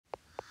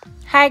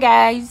Hi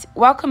guys,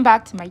 welcome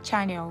back to my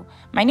channel.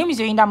 My name is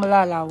Yoinda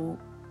Molalao.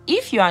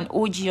 If you're an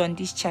OG on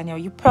this channel,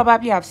 you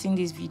probably have seen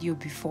this video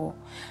before.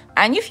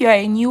 And if you're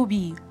a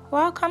newbie,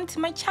 welcome to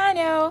my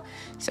channel.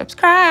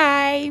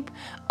 Subscribe.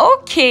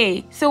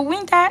 Okay, so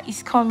winter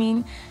is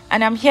coming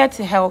and I'm here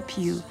to help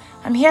you.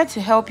 I'm here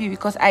to help you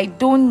because I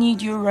don't need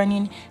you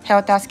running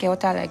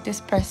helter-skelter like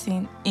this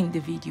person in the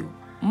video.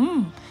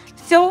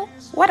 So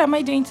what am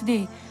I doing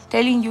today?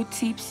 Telling you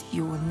tips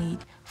you will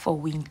need for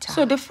winter.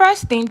 So the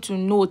first thing to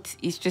note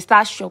is to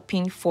start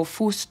shopping for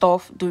food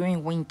stuff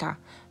during winter.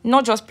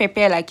 Not just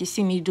pepper like you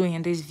see me doing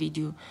in this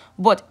video,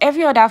 but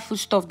every other food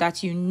stuff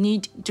that you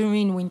need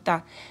during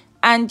winter.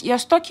 And you're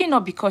stocking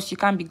up because you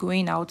can't be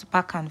going out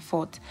back and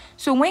forth.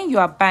 So when you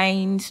are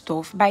buying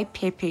stuff, buy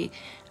pepper.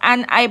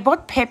 And I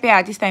bought pepper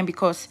at this time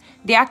because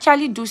they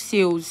actually do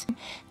sales.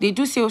 They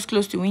do sales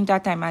close to winter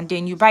time, and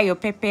then you buy your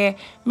pepper.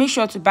 Make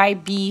sure to buy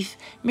beef.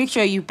 Make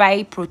sure you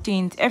buy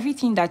proteins.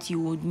 Everything that you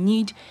would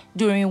need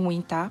during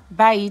winter,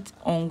 buy it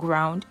on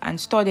ground and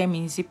store them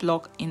in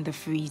Ziploc in the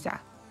freezer.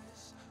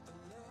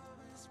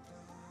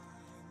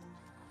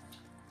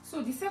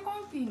 So the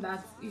second thing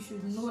that you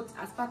should note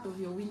as part of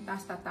your winter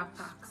starter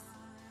packs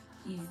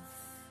is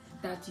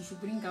that you should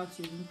bring out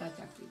your winter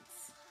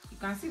jackets. You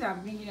can see that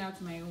I'm bringing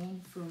out my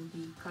own from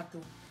the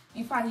carton.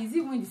 In fact, it's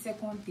even the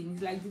second thing.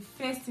 It's like the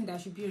first thing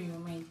that should be on your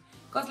mind.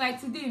 Because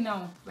like today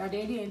now, we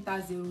already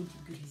enter 0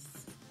 degrees.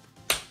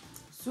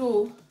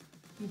 So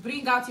you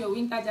bring out your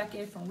winter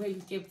jacket from where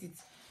you kept it.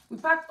 We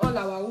packed all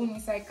our own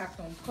inside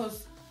carton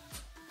because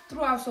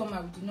throughout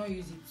summer we did not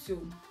use it. So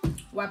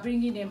we're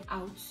bringing them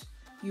out.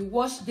 You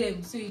wash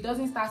them so it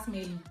doesn't start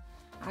smelling,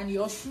 and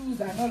your shoes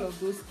and all of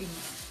those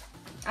things.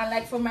 And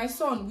like for my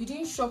son, we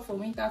didn't shop for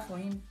winter for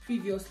him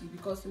previously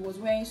because he was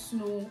wearing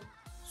snow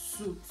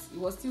suits. It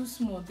was still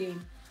small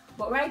then,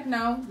 but right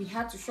now we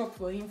had to shop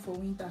for him for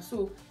winter.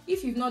 So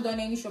if you've not done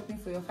any shopping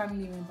for your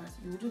family members,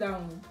 you will do that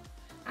one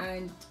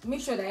and make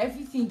sure that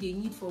everything they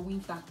need for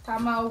winter,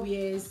 thermal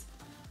wears,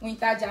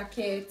 winter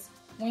jackets,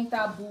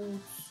 winter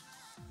boots,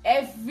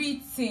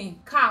 everything,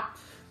 cap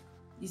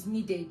is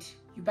needed.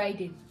 You buy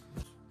them.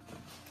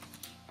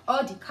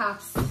 All the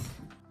caps,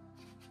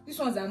 these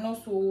ones are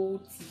not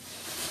so thick,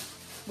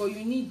 but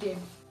you need them.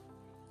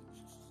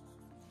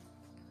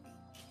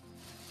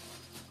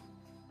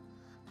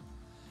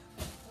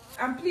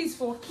 And please,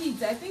 for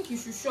kids, I think you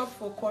should shop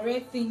for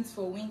correct things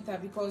for winter,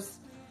 because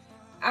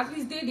at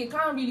least they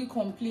can't really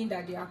complain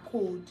that they are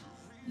cold.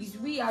 It's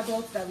we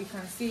adults that we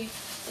can say,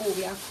 oh,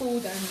 we are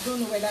cold, and we don't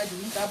know whether the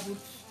winter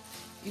boot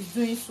is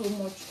doing so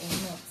much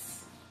or not.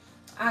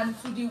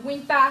 And to the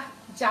winter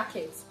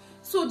jackets.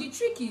 So the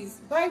trick is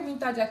buy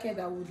winter jacket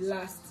that would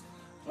last.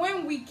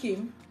 When we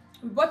came,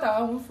 we bought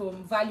our own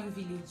from Value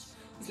Village.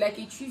 It's like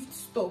a thrift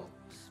store,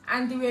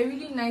 and they were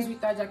really nice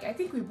winter jacket. I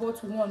think we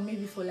bought one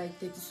maybe for like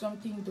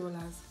 $30-something.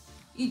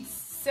 It's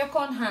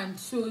second hand,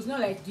 so it's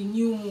not like the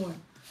new one,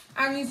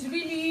 and it's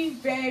really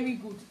very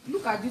good.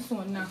 Look at this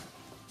one now,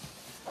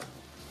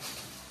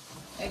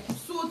 like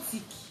it's so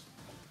thick.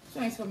 This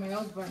one is for my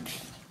husband,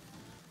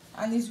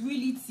 and it's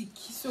really thick.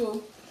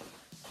 So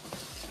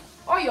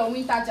all your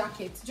winter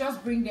jackets,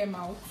 just bring them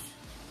out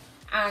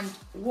and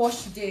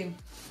wash them,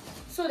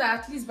 so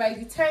that at least by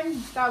the time you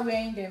start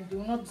wearing them, they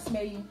will not be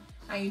smelling,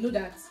 and you know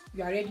that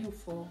you are ready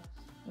for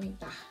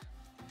winter.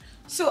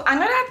 So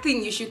another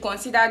thing you should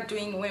consider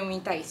doing when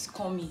winter is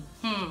coming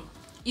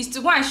is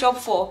to go and shop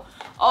for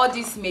all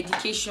this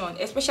medication,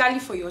 especially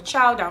for your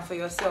child and for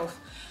yourself.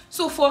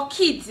 So for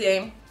kids,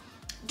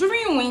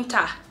 during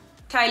winter,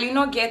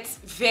 Tylenol gets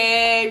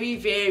very,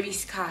 very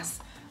scarce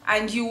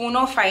and you will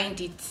not find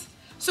it.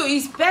 So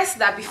it's best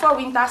that before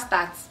winter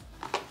starts,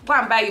 go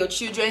and buy your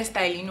children's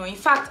Tylenol. In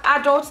fact,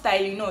 adult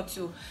Tylenol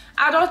too.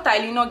 Adult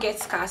Tylenol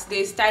gets scarce.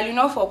 There's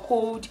Tylenol for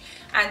cold,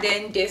 and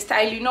then there's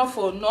Tylenol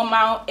for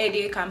normal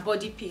headache and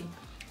body pain.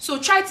 So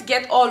try to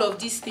get all of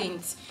these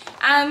things.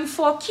 And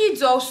for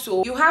kids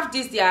also, you have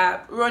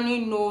their runny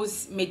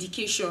nose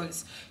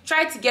medications.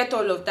 Try to get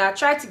all of that.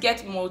 Try to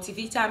get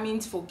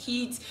multivitamins for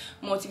kids,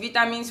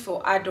 multivitamins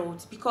for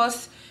adults,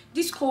 because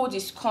this cold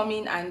is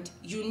coming and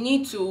you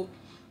need to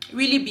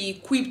really be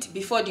equipped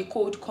before the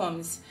cold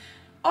comes.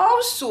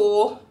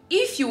 Also,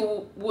 if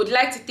you would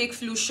like to take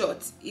flu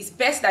shots, it's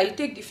best that you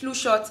take the flu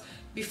shot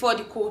before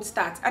the cold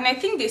starts. And I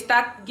think they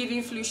start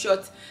giving flu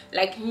shots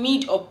like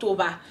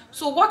mid-October.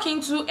 So walk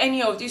into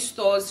any of these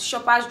stores,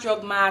 Shoppers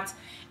Drug Mart,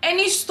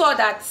 any store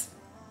that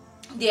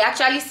they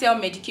actually sell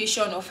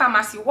medication, or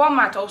pharmacy,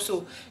 Walmart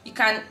also, you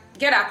can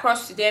get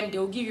across to them. They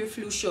will give you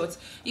flu shots.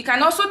 You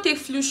can also take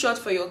flu shots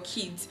for your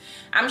kids.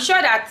 I'm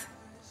sure that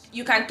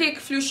you can take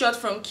flu shots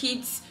from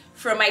kids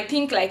from I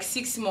think like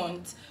 6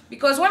 months,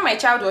 because when my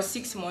child was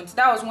 6 months,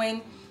 that was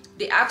when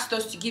they asked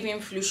us to give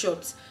him flu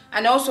shots.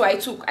 And also I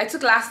took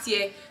last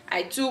year,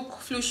 I took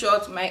flu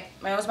shots. My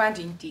husband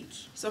didn't take.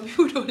 Some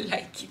people don't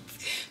like it,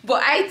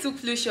 but I took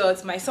flu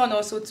shots. My son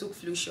also took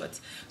flu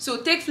shots.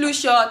 So take flu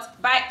shots,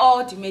 buy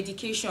all the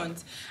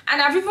medications.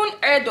 And I've even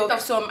heard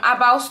of some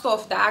herbal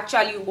stuff that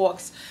actually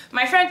works.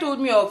 My friend told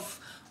me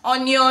of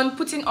onion,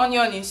 putting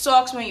onion in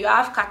socks when you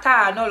have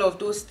catarrh and all of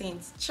those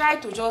things. Try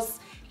to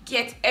just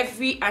get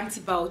every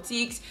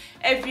antibiotics,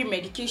 every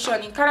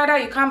medication. In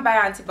Canada, you can't buy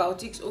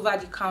antibiotics over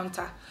the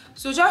counter,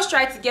 so just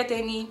try to get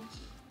any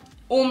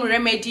home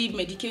remedy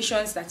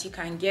medications that you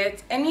can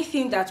get,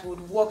 anything that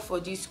would work for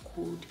this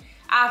cold.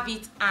 Have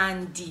it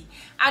handy.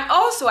 And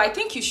also, I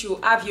think you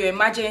should have your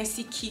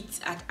emergency kit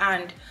at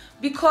hand,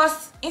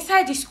 because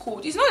inside this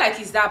cold, it's not like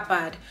it's that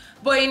bad,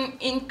 but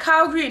in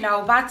Calgary, in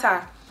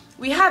Alberta,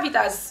 we have it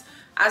as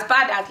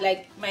bad as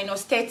like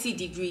minus 30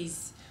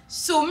 degrees.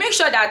 So make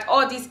sure that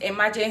all these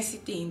emergency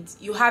things,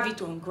 you have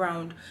it on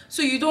ground,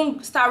 so you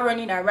don't start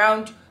running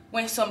around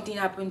when something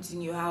happens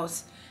in your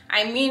house.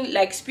 I mean,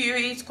 like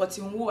spirits,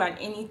 cotton wool, and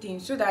anything,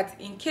 so that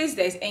in case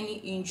there's any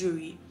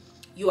injury,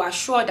 you are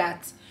sure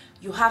that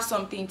you have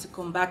something to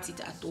combat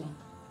it at home.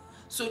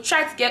 So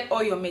try to get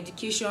all your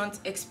medications,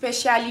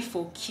 especially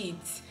for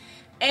kids.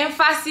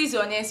 Emphasis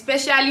on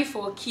especially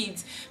for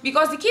kids,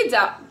 because the kids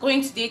are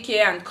going to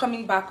daycare and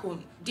coming back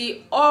home.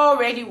 They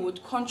already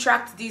would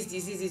contract these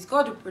diseases.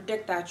 God will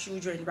protect our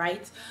children,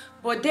 right?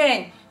 But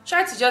then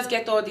try to just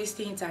get all these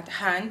things at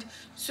hand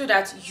so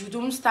that you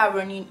don't start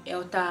running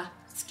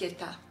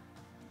helter-skelter.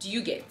 Do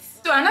you get?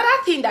 So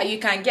another thing that you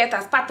can get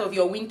as part of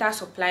your winter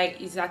supply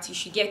is that you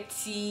should get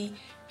tea,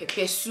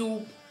 pepper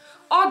soup,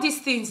 all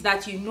these things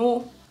that you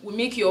know will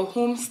make your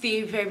home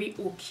stay very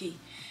okay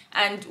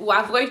and will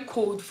avoid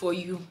cold for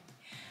you,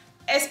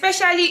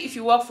 especially if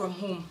you work from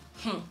home.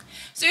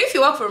 So if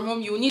you work from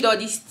home, you need all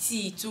this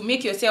tea to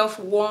make yourself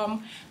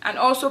warm, and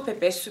also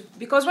pepper soup,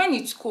 because when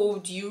it's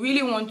cold, you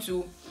really want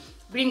to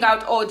bring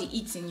out all the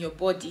heat in your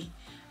body.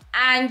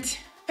 And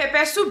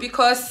pepper soup,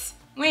 because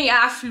when you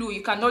have flu,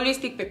 you can always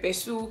take pepper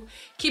soup,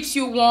 keeps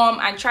you warm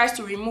and tries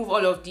to remove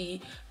all of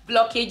the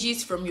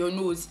blockages from your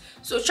nose.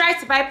 So try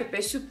to buy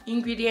pepper soup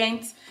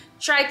ingredients,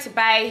 try to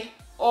buy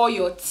all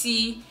your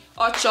tea,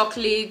 or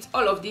chocolate,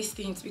 all of these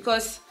things,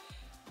 because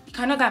you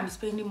cannot be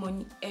spending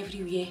money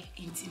everywhere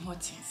in Tim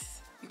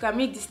Hortons. You can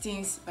make these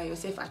things by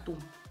yourself at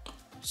home.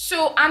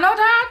 So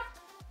another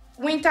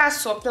winter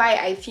supply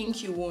I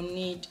think you will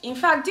need, in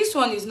fact this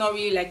one is not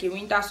really like a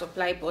winter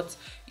supply, but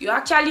you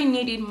actually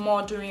need it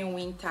more during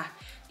winter,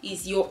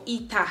 is your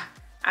heater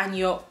and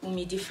your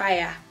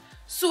humidifier.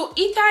 So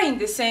heater in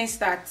the sense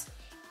that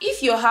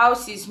if your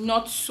house is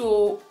not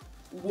so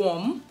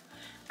warm,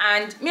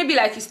 and maybe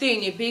like you stay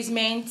in a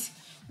basement,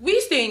 we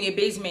stay in a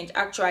basement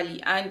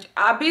actually, and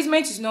our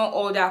basement is not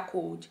all that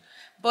cold,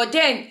 but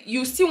then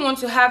you still want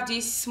to have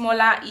this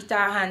smaller heater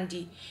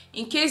handy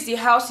in case the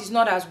house is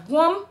not as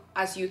warm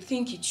as you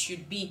think it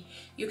should be.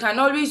 You can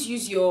always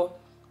use your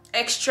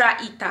extra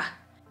heater.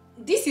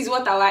 This is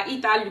what our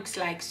heater looks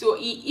like. So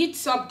it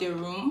heats up the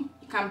room.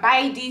 You can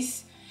buy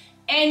this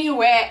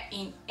anywhere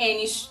in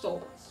any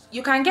store.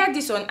 You can get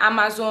this on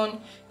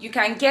Amazon, you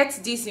can get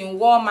this in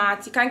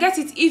Walmart, you can get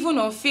it even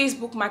on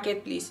Facebook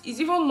Marketplace. It's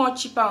even more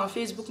cheaper on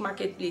Facebook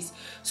Marketplace.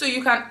 So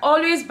you can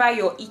always buy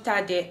your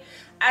heater there,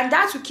 and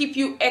that will keep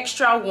you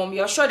extra warm.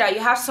 You're sure that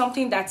you have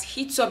something that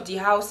heats up the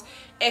house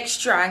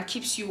extra and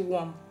keeps you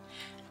warm.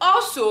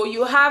 Also,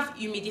 you have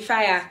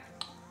humidifier.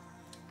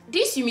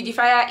 This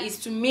humidifier is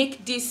to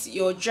make this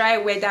your dry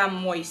weather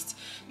moist,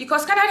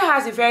 because Canada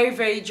has a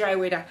very dry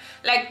weather.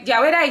 Like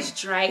their weather is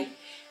dry,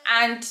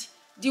 and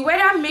the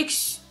weather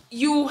makes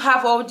you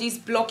have all these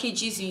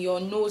blockages in your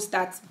nose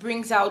that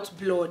brings out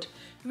blood.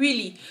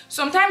 Really,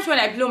 sometimes when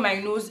I blow my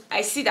nose,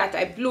 I see that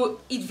I blow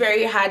it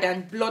very hard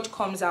and blood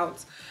comes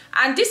out,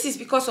 and this is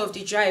because of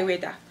the dry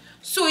weather.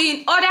 So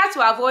in order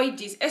to avoid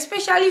this,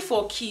 especially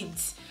for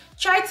kids,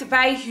 try to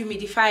buy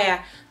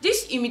humidifier.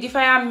 This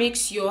humidifier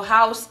makes your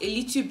house a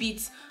little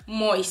bit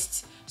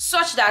moist,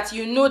 such that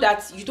you know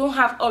that you don't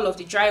have all of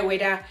the dry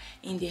weather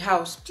in the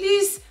house.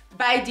 Please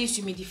buy this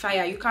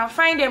humidifier. You can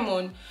find them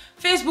on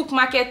Facebook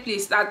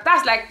Marketplace.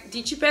 That's like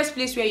the cheapest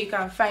place where you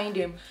can find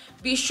them.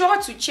 Be sure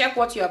to check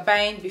what you're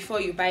buying before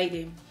you buy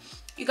them.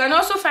 You can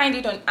also find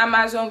it on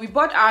Amazon. We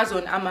bought ours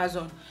on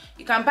Amazon.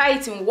 You can buy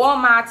it in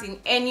Walmart, in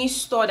any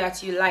store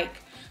that you like.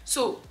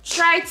 So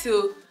try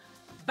to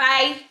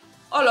buy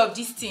all of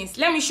these things.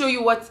 Let me show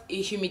you what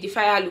a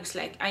humidifier looks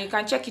like, and you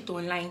can check it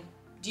online.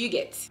 Do you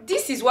get?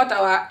 This is what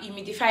our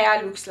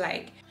humidifier looks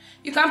like.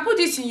 You can put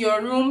this in your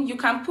room, you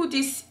can put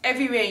this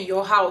everywhere in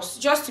your house,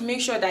 just to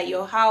make sure that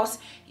your house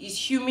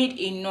is humid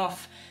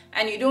enough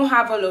and you don't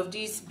have all of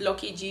these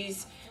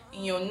blockages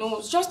in your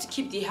nose, just to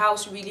keep the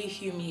house really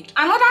humid.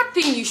 Another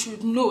thing you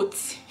should note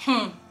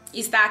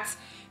is that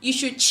you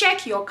should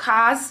check your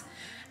cars.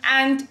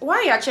 And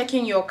while you are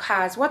checking your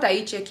cars, what are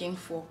you checking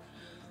for?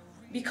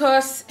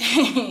 Because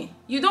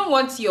you don't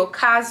want your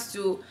cars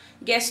to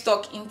get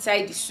stuck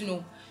inside the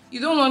snow. You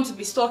don't want to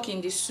be stuck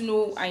in the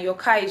snow and your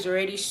car is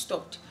already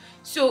stopped.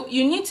 So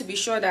you need to be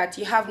sure that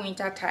you have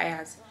winter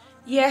tires.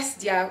 Yes,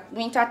 there are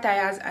winter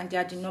tires and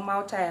there are the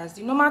normal tires.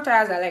 The normal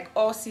tires are like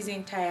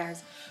all-season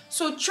tires.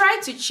 So try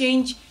to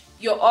change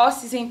your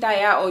all-season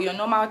tire or your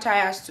normal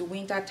tires to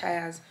winter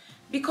tires,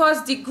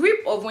 because the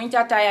grip of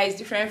winter tire is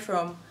different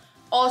from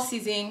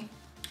all-season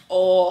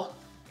or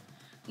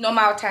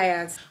normal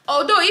tires.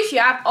 Although if you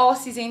have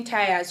all-season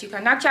tires, you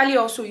can actually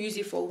also use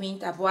it for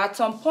winter, but at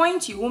some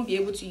point you won't be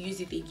able to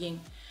use it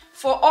again.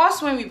 For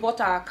us, when we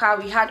bought our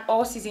car, we had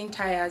all-season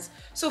tires.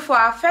 So for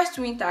our first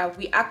winter,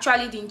 we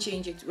actually didn't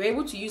change it. We were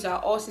able to use our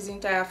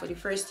all-season tire for the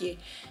first year,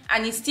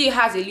 and it still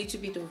has a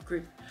little bit of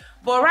grip.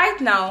 But right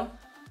now,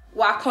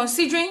 we are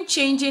considering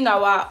changing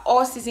our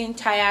all-season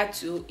tire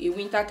to a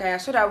winter tire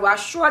so that we are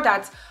sure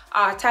that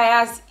our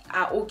tires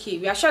are okay.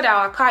 We are sure that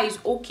our car is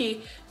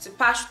okay to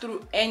pass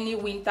through any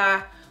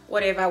winter,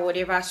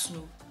 whatever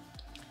snow.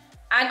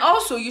 And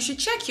also, you should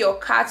check your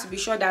car to be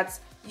sure that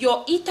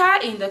your heater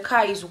in the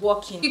car is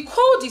working. The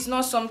cold is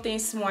not something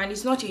small and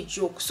it's not a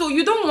joke. So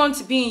you don't want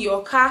to be in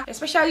your car,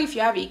 especially if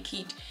you have a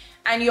kid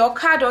and your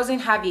car doesn't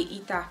have a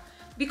heater,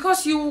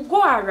 because you will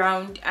go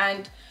around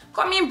and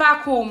coming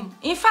back home,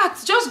 in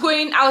fact, just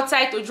going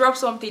outside to drop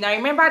something. I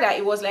remember that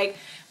it was like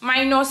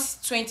minus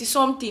 20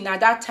 something at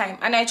that time,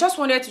 and I just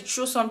wanted to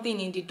throw something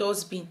in the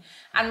dustbin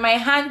and my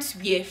hands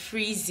were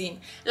freezing.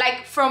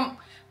 Like from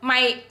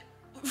my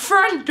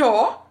front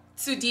door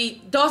to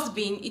the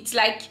dustbin, it's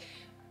like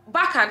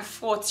back and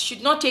forth,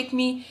 should not take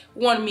me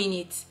 1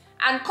 minute,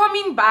 and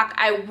coming back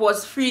I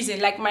was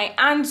freezing, like my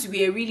hands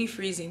were really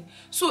freezing.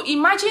 So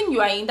imagine you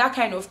are in that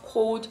kind of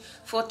cold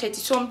for 30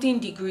 something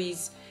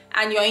degrees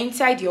and you're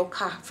inside your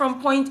car.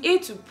 From point A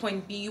to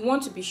point B, you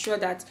want to be sure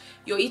that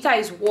your heater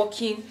is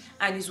working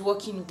and is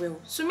working well.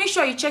 So make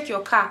sure you check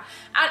your car,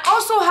 and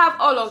also have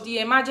all of the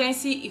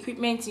emergency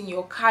equipment in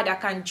your car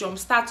that can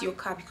jumpstart your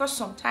car, because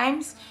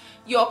sometimes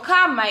your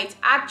car might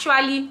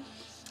actually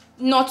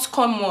not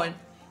come on.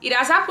 It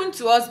has happened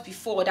to us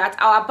before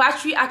that our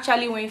battery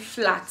actually went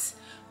flat,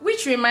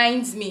 which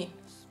reminds me,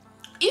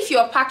 if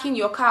you're parking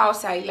your car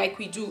outside like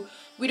we do,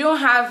 we don't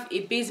have a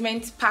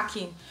basement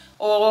parking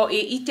or a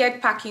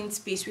heated parking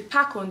space. We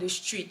park on the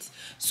street.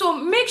 So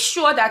make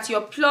sure that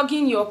you're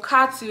plugging your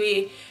car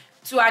to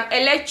an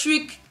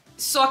electric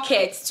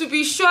socket to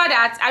be sure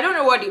that, I don't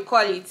know what they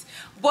call it,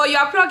 but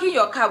you're plugging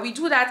your car. We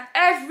do that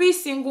every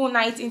single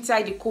night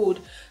inside the code.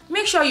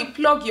 Make sure you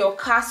plug your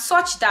car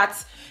such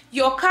that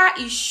your car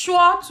is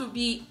sure to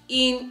be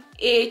in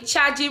a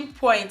charging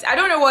point. I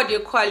don't know what they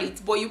call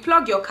it, but you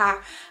plug your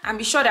car and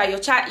be sure that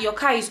your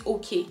car is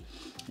okay.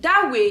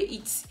 That way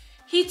it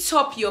heats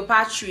up your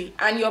battery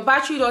and your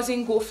battery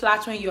doesn't go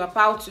flat when you're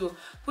about to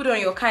put on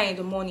your car in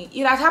the morning.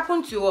 It has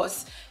happened to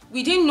us.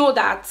 We didn't know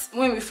that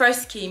when we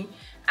first came,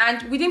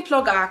 and we didn't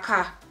plug our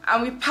car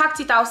and we parked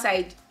it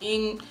outside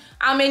in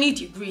how many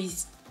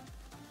degrees.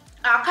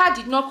 Our car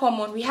did not come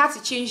on. We had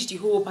to change the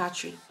whole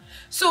battery.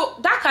 So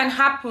that can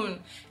happen,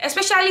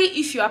 especially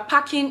if you are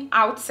parking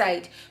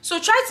outside. So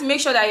try to make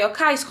sure that your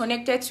car is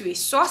connected to a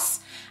source,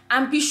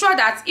 and be sure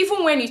that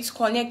even when it's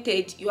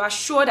connected, you are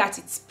sure that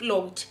it's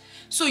plugged,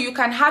 so you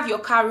can have your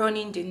car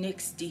running the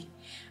next day.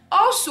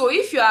 Also,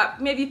 if you are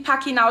maybe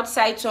parking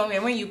outside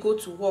somewhere when you go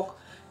to work,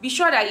 be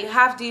sure that you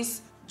have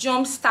this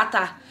jump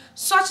starter,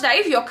 such that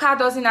if your car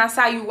doesn't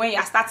answer you when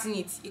you're starting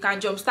it, you can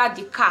jump start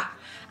the car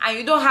and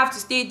you don't have to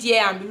stay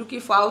there and be looking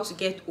for how to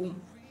get home.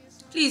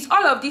 Please,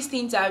 all of these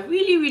things are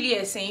really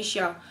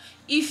essential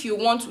if you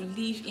want to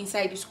live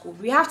inside this code.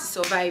 We have to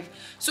survive.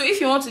 So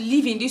if you want to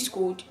live in this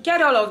code,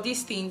 get all of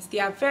these things. They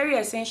are very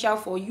essential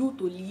for you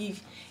to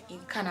live in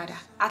Canada,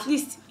 at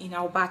least in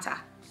Alberta.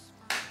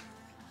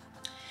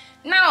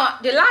 Now,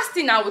 the last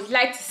thing I would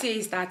like to say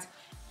is that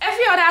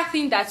every other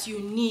thing that you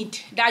need,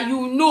 that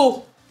you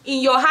know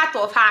in your heart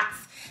of hearts,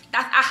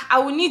 that I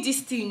will need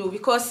this thing,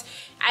 because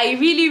I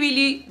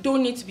really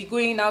don't need to be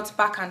going out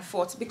back and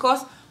forth,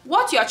 because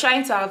what you're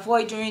trying to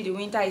avoid during the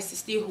winter is to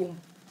stay home.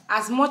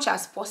 As much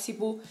as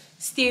possible,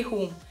 stay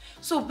home.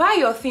 So buy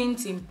your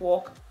things in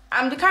bulk.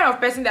 I'm the kind of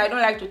person that I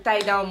don't like to tie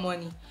down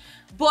money,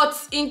 but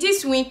in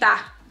this winter,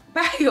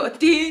 buy your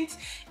things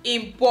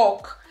in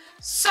bulk,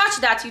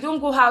 such that you don't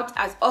go out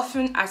as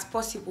often as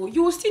possible.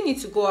 You will still need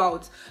to go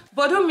out,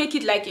 but don't make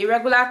it like a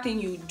regular thing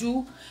you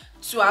do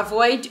to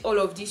avoid all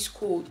of this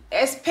cold,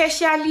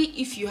 especially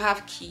if you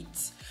have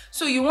kids.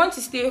 So you want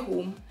to stay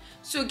home,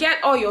 so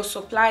get all your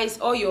supplies,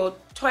 all your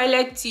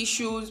toilet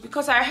tissues,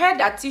 because I heard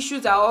that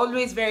tissues are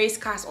always very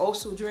scarce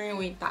also during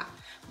winter.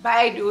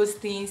 Buy those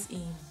things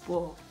in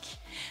bulk.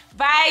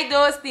 Buy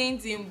those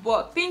things in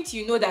bulk. Things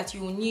you know that you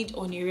will need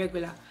on a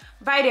regular,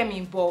 buy them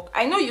in bulk.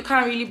 I know you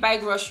can't really buy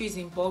groceries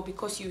in bulk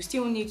because you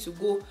still need to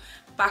go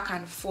back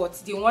and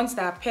forth, the ones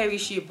that are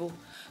perishable.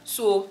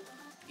 So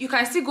you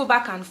can still go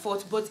back and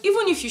forth, but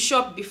even if you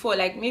shop before,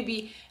 like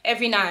maybe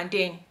every now and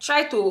then,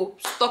 try to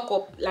stock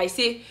up. Like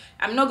say,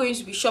 I'm not going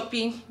to be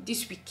shopping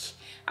this week,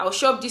 I'll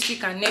shop this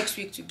week and next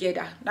week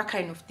together, that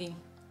kind of thing.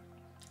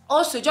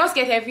 Also, just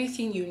get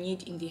everything you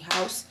need in the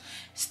house.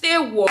 Stay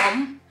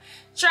warm.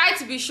 Try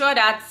to be sure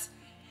that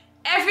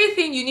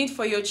everything you need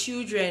for your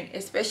children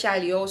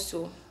especially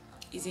also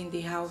is in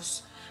the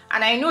house.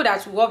 And I know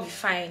that we'll all be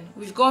fine.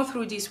 We've gone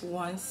through this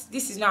once.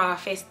 This is not our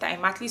first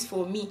time, at least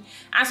for me.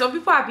 And some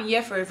people have been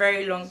here for a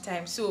very long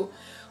time. So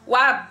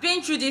while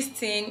being through this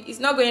thing, it's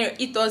not going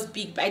to eat us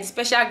big by the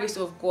special grace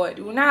of God.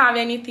 We will not have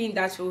anything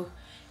that will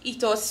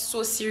eat us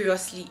so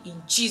seriously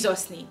in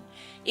Jesus' name.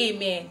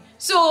 Amen.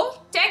 So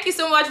thank you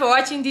so much for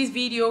watching this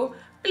video.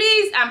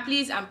 Please and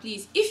please and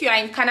please, if you are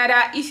in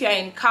Canada, if you are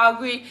in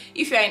Calgary,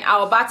 if you are in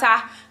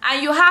Alberta,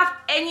 and you have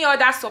any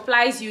other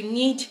supplies you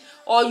need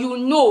or you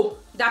know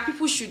that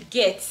people should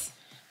get,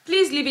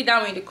 please leave it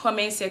down in the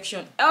comment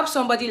section. Help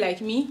somebody like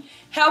me,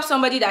 help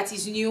somebody that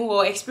is new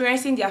or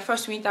experiencing their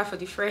first winter for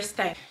the first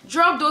time.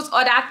 Drop those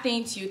other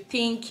things you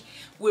think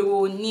we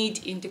will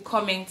need in the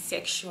comment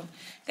section.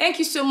 Thank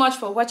you so much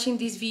for watching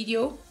this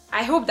video.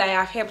 I hope that I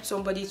have helped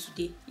somebody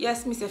today.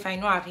 Yes, Miss, if I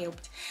know I've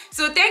helped.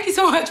 So thank you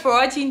so much for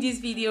watching this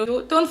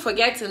video. Don't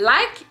forget to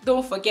like,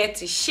 don't forget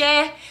to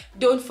share,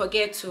 don't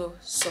forget to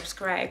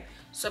subscribe.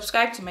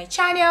 Subscribe to my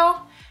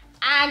channel,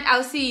 and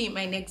I'll see you in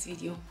my next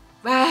video.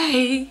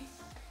 Bye.